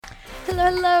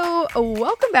Hello.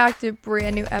 Welcome back to a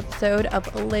brand new episode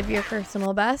of Live Your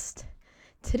Personal Best.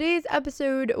 Today's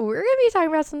episode, we're going to be talking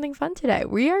about something fun today.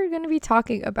 We are going to be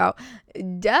talking about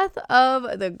death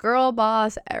of the girl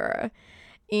boss era.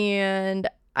 And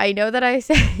I know that I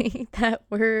say that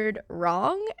word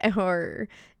wrong or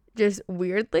just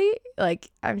weirdly. Like,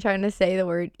 I'm trying to say the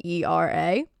word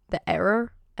E-R-A, the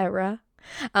era.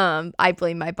 I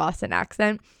blame my Boston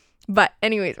accent. But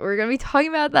anyways, we're going to be talking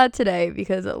about that today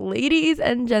because ladies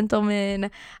and gentlemen,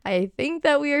 I think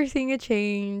that we are seeing a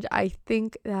change. I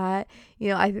think that,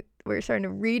 we're starting to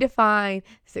redefine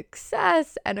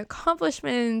success and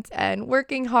accomplishments and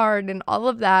working hard and all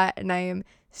of that. And I am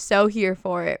so here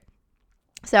for it.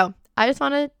 So I just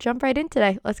want to jump right in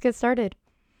today. Let's get started.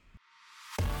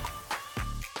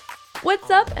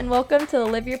 What's up and welcome to the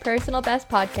Live Your Personal Best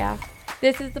podcast.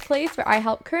 This is the place where I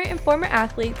help current and former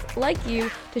athletes like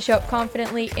you to show up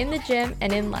confidently in the gym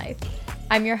and in life.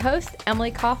 I'm your host,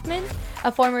 Emily Kaufman,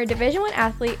 a former Division I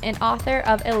athlete and author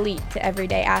of Elite to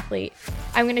Everyday Athlete.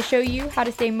 I'm going to show you how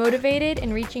to stay motivated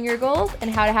in reaching your goals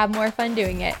and how to have more fun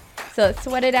doing it. So let's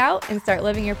sweat it out and start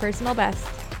living your personal best.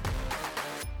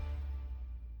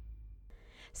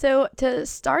 So to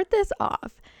start this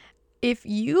off, if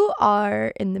you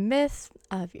are in the midst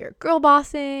of your girl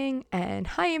bossing and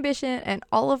high ambition and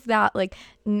all of that, like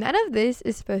none of this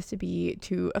is supposed to be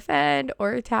to offend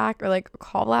or attack or like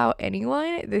call out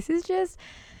anyone. This is just,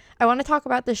 I want to talk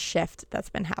about the shift that's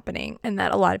been happening and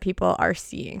that a lot of people are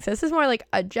seeing. So this is more like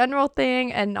a general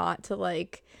thing and not to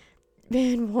like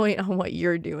pinpoint on what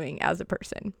you're doing as a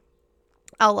person.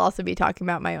 I'll also be talking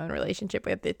about my own relationship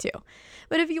with it too.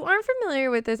 But if you aren't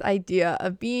familiar with this idea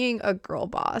of being a girl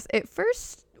boss, it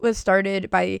first was started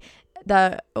by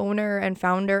the owner and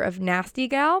founder of Nasty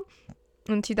Gal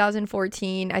in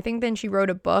 2014. I think then she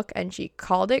wrote a book and she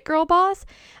called it Girl Boss.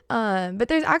 But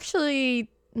there's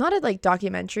actually not a like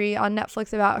documentary on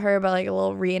Netflix about her, but like a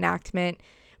little reenactment,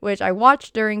 which I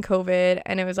watched during COVID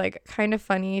and it was like kind of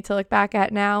funny to look back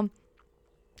at now.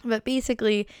 But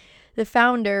basically, the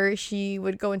founder, she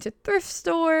would go into thrift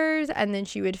stores and then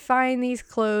she would find these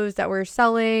clothes that were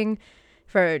selling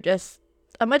for just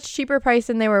a much cheaper price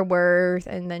than they were worth.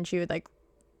 And then she would like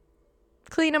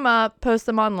clean them up, post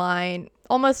them online,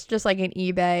 almost just like an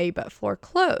eBay, but for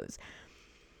clothes.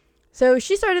 So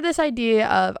she started this idea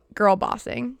of girl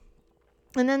bossing.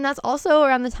 And then that's also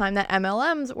around the time that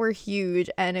MLMs were huge.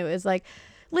 And it was like,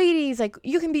 ladies, like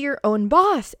you can be your own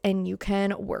boss and you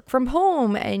can work from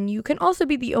home and you can also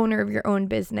be the owner of your own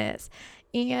business.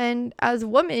 And as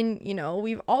women,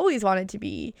 we've always wanted to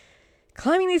be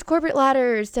climbing these corporate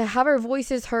ladders to have our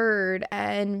voices heard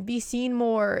and be seen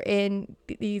more in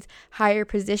these higher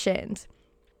positions.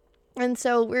 And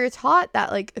so we're taught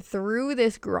that like through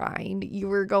this grind, you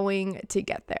were going to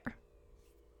get there.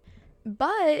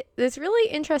 But this really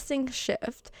interesting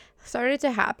shift started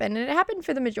to happen, and it happened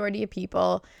for the majority of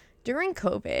people during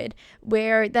COVID,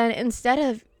 where then instead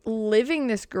of living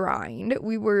this grind,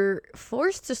 we were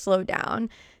forced to slow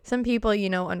down. Some people,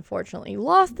 unfortunately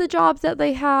lost the jobs that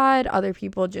they had. Other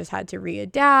people just had to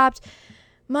readapt.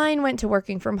 Mine went to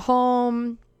working from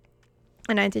home,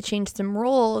 and I had to change some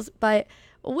roles. But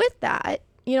with that,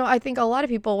 I think a lot of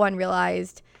people,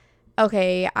 realized,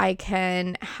 okay, I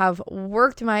can have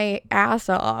worked my ass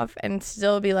off and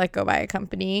still be let go by a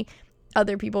company.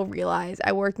 Other people realize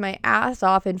I worked my ass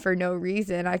off and for no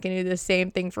reason I can do the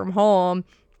same thing from home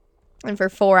and for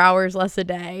 4 hours less a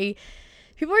day.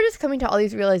 People are just coming to all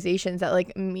these realizations that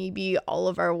like maybe all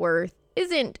of our worth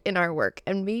isn't in our work,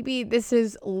 and maybe this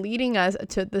is leading us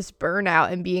to this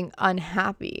burnout and being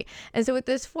unhappy. And so with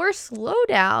this forced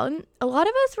slowdown, a lot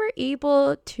of us were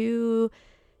able to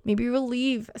maybe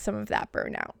relieve some of that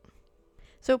burnout.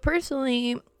 So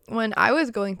personally, when I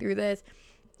was going through this,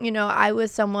 I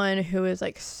was someone who was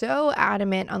like so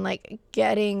adamant on like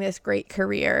getting this great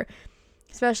career,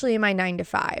 especially in my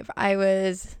 9-to-5. I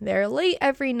was there late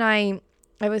every night.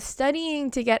 I was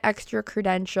studying to get extra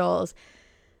credentials.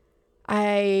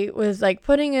 I was like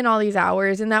putting in all these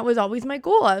hours, and that was always my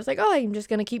goal. I was like, oh, I'm just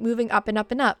going to keep moving up and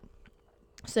up and up.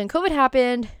 So then COVID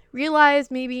happened, realized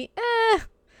maybe,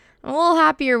 I'm a little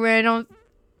happier when I don't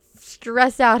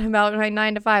stress out about my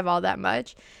 9-to-5 all that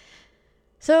much.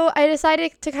 So I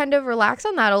decided to kind of relax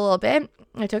on that a little bit.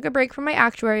 I took a break from my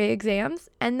actuary exams,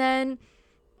 and then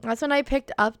that's when I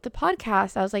picked up the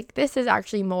podcast. I was like, this is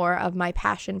actually more of my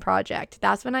passion project.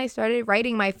 That's when I started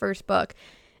writing my first book,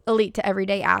 Elite to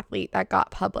Everyday Athlete, that got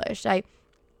published. I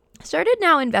started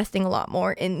now investing a lot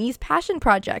more in these passion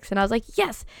projects, and I was like,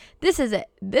 yes, this is it.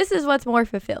 This is what's more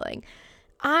fulfilling.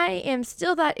 I am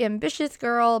still that ambitious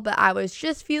girl, but I was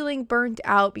just feeling burnt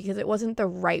out because it wasn't the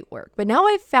right work. But now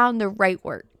I've found the right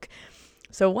work.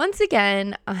 So once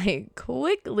again, I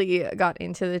quickly got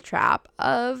into the trap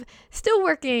of still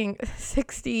working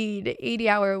 60 to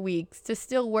 80-hour weeks, to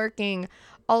still working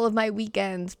all of my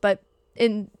weekends. But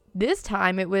in this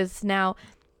time, it was now,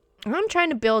 I'm trying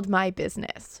to build my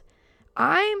business.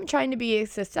 I'm trying to be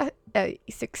a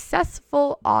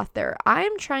successful author.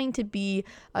 I'm trying to be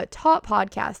a top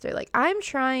podcaster. Like, I'm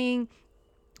trying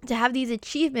to have these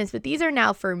achievements, but these are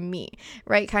now for me,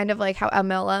 right? Kind of like how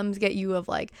MLMs get you of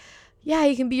like, yeah,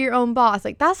 you can be your own boss.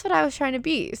 Like, that's what I was trying to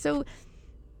be. So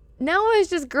now I was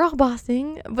just girl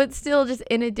bossing, but still just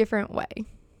in a different way.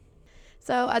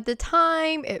 So at the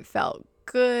time, it felt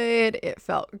good. It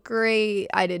felt great.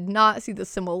 I did not see the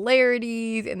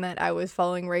similarities in that I was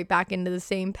falling right back into the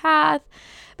same path.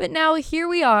 But now here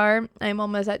we are. I'm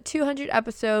almost at 200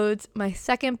 episodes. My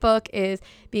second book is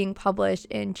being published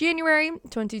in January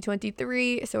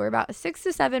 2023. So we're about 6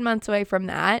 to 7 months away from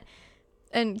that.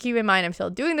 And keep in mind, I'm still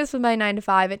doing this with my 9 to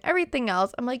 5 and everything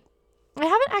else. I'm like, I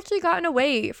haven't actually gotten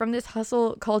away from this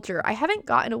hustle culture. I haven't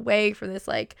gotten away from this,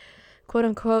 like, quote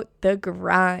unquote, the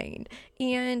grind.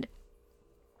 And,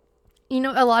 you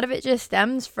know, a lot of it just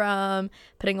stems from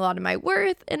putting a lot of my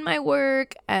worth in my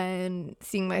work and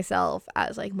seeing myself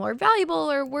as like more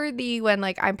valuable or worthy when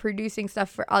like I'm producing stuff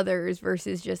for others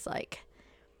versus just like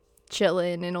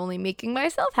chilling and only making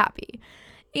myself happy.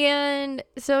 And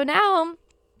so now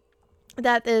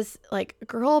that this like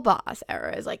girl boss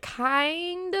era is like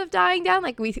kind of dying down,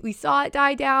 like we saw it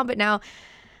die down, but now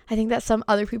I think that some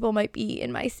other people might be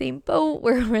in my same boat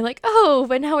where we're like, oh,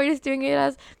 but now we're just doing it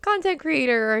as content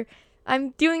creator, or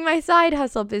I'm doing my side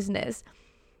hustle business.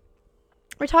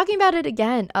 We're talking about it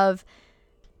again of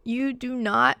you do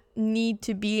not need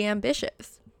to be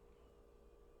ambitious.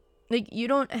 Like, you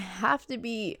don't have to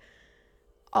be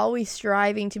always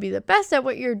striving to be the best at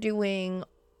what you're doing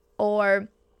or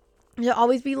to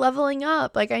always be leveling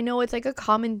up. Like, I know it's like a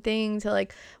common thing to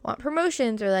like want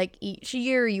promotions or like each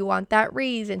year you want that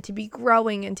raise and to be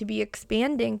growing and to be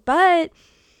expanding, but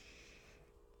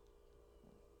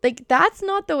like that's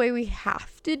not the way we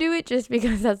have to do it just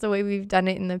because that's the way we've done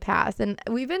it in the past. And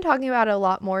we've been talking about it a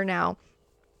lot more now,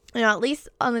 you know, at least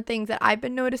on the things that I've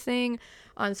been noticing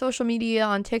on social media,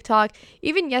 on TikTok,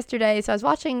 even yesterday. So I was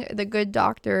watching The Good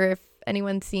Doctor. If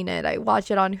anyone's seen it, I watched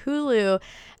it on Hulu.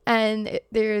 And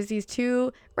there's these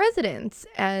two residents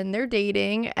and they're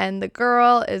dating, and the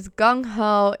girl is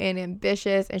gung-ho and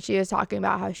ambitious, and she was talking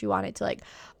about how she wanted to like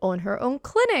own her own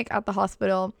clinic at the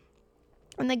hospital,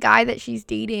 and the guy that she's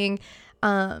dating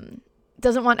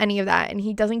doesn't want any of that, and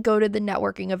he doesn't go to the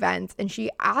networking events. And she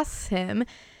asks him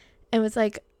and was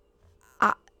like,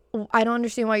 I don't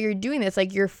understand why you're doing this.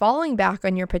 Like, you're falling back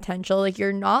on your potential. Like,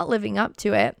 you're not living up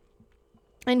to it.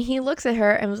 And he looks at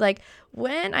her and was like,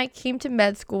 when I came to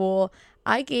med school,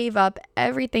 I gave up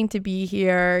everything to be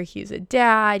here. He's a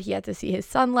dad. He had to see his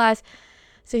son less.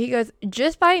 So he goes,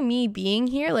 just by me being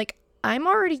here, like, I'm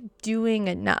already doing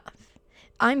enough.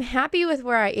 I'm happy with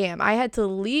where I am. I had to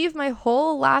leave my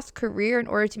whole last career in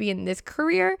order to be in this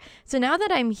career. So now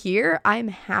that I'm here, I'm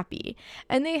happy.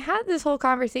 And they had this whole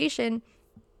conversation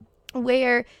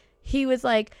where he was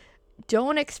like,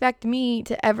 don't expect me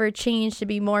to ever change to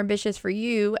be more ambitious for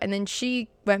you. And then she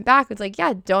went back, was like,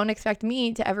 yeah, don't expect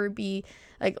me to ever be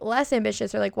like less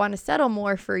ambitious or like want to settle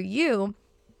more for you.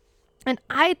 And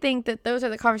I think that those are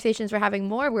the conversations we're having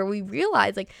more, where we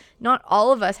realize like not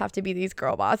all of us have to be these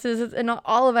girl bosses, and not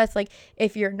all of us, like,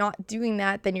 if you're not doing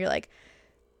that, then you're like,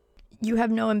 you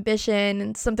have no ambition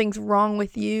and something's wrong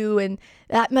with you, and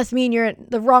that must mean you're in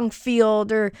the wrong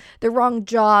field or the wrong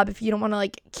job if you don't want to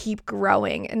like keep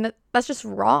growing. And that's just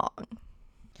wrong.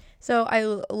 So I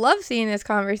love seeing this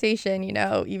conversation, you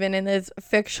know, even in this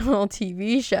fictional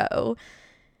TV show.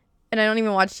 And I don't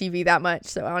even watch TV that much,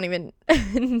 so I don't even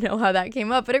know how that came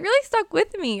up. But it really stuck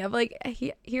with me of like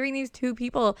hearing these two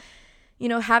people, you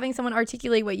know, having someone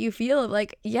articulate what you feel of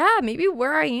like, yeah, maybe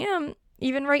where I am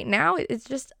even right now, it's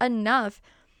just enough.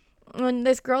 And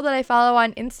this girl that I follow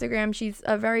on Instagram, she's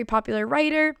a very popular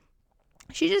writer.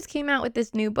 She just came out with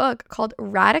this new book called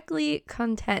Radically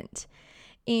Content.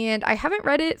 And I haven't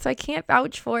read it, so I can't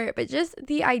vouch for it. But just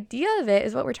the idea of it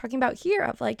is what we're talking about here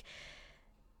of like,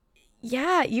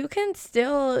 yeah, you can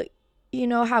still, you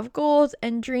know, have goals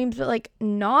and dreams, but like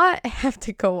not have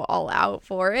to go all out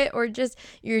for it, or just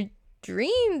your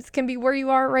dreams can be where you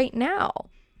are right now.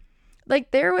 Like,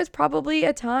 there was probably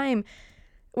a time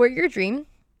where your dream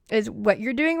is what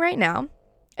you're doing right now.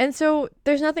 And so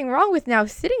there's nothing wrong with now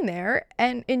sitting there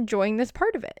and enjoying this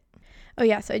part of it. Oh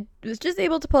yeah, so I was just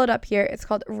able to pull it up here. It's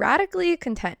called Radically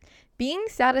Content: Being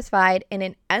Satisfied in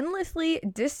an Endlessly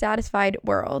Dissatisfied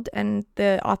World. And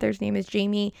the author's name is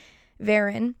Jamie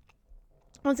Varin.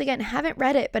 once again, haven't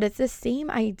read it, but it's the same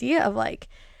idea of like,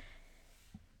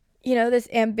 this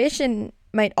ambition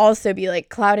might also be like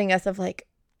clouding us of like,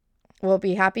 we'll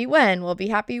be happy when, we'll be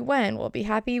happy when, we'll be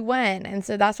happy when. And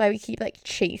so that's why we keep like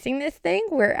chasing this thing.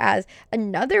 Whereas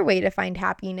another way to find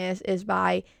happiness is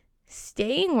by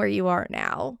staying where you are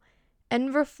now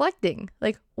and reflecting,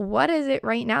 like, what is it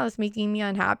right now that's making me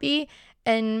unhappy?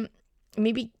 And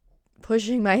maybe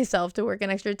pushing myself to work an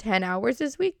extra 10 hours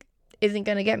this week isn't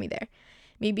going to get me there.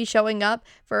 Maybe showing up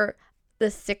for the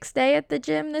 6th day at the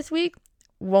gym this week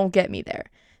won't get me there.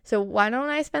 So why don't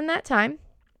I spend that time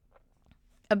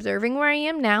observing where I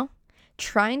am now,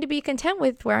 trying to be content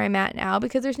with where I'm at now,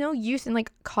 because there's no use in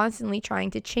like constantly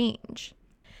trying to change.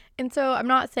 And so I'm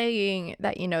not saying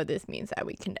that, this means that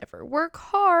we can never work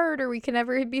hard or we can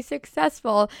never be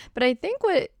successful. But I think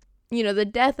what, the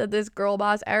death of this girl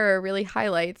boss era really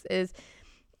highlights is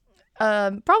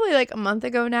probably like a month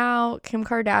ago now, Kim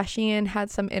Kardashian had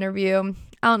some interview.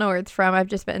 I don't know where it's from. I've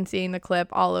just been seeing the clip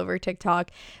all over TikTok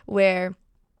where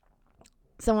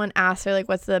someone asked her, like,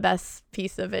 what's the best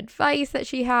piece of advice that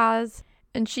she has?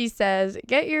 And she says,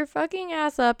 get your fucking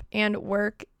ass up and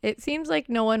work. It seems like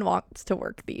no one wants to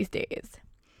work these days.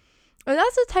 And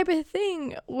that's the type of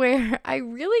thing where I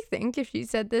really think if she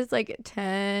said this like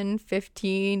 10,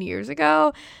 15 years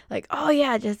ago, like, oh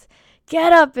yeah, just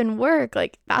get up and work.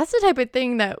 Like, that's the type of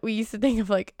thing that we used to think of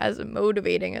like as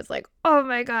motivating, as like, oh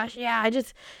my gosh, yeah,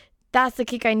 that's the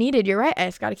kick I needed. You're right. I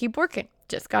just got to keep working.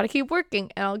 Just got to keep working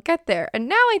and I'll get there. And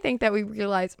now I think that we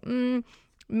realize,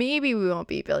 maybe we won't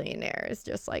be billionaires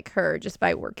just like her, just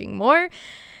by working more.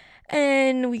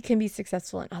 And we can be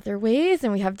successful in other ways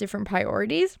and we have different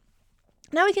priorities.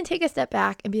 Now we can take a step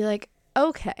back and be like,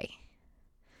 okay,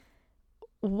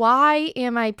 why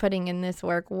am I putting in this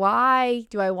work? Why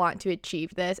do I want to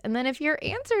achieve this? And then if your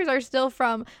answers are still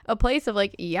from a place of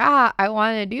like, yeah, I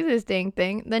want to do this dang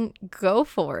thing, then go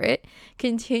for it.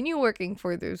 Continue working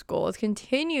for those goals.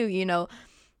 Continue,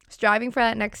 striving for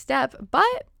that next step.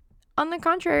 But on the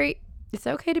contrary, it's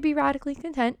okay to be radically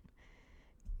content.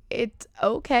 It's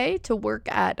okay to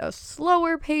work at a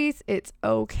slower pace. It's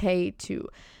okay to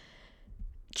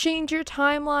change your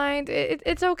timelines.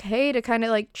 It's okay to kind of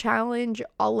like challenge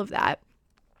all of that.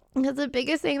 Because the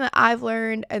biggest thing that I've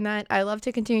learned and that I love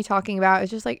to continue talking about is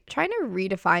just like trying to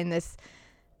redefine this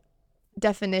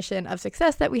definition of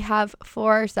success that we have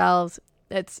for ourselves.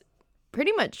 That's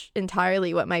pretty much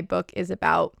entirely what my book is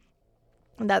about.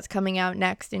 That's coming out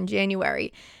next in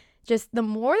January. Just the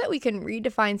more that we can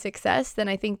redefine success, then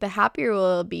I think the happier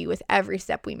we'll be with every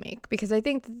step we make. Because I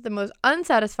think that the most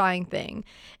unsatisfying thing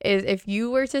is if you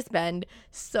were to spend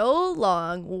so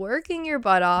long working your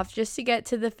butt off just to get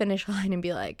to the finish line and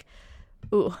be like,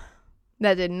 ooh,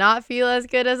 that did not feel as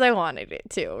good as I wanted it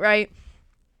to, right?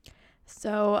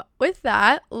 So with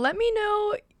that, let me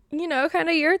know, kind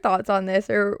of your thoughts on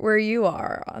this or where you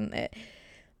are on it.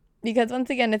 Because once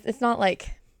again, it's not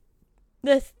like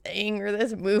this thing or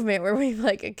this movement where we've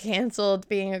like canceled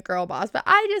being a girl boss, but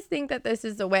I just think that this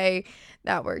is the way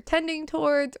that we're tending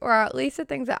towards, or at least the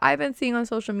things that I've been seeing on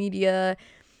social media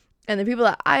and the people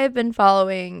that I have been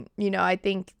following. I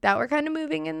think that we're kind of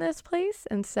moving in this place,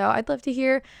 and so I'd love to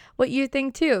hear what you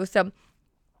think too. So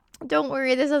don't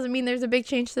worry, this doesn't mean there's a big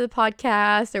change to the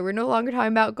podcast or we're no longer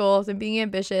talking about goals and being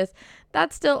ambitious.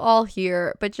 That's still all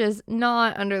here, but just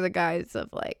not under the guise of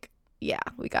like, yeah,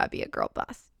 we gotta be a girl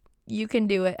boss. You can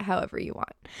do it however you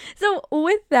want. So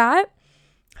with that,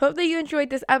 hope that you enjoyed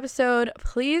this episode.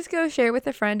 Please go share with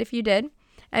a friend if you did.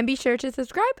 And be sure to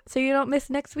subscribe so you don't miss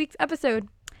next week's episode.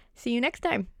 See you next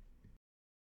time.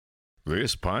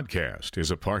 This podcast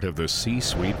is a part of the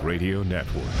C-Suite Radio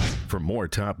Network. For more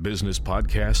top business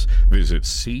podcasts, visit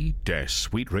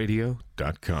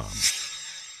c-suiteradio.com.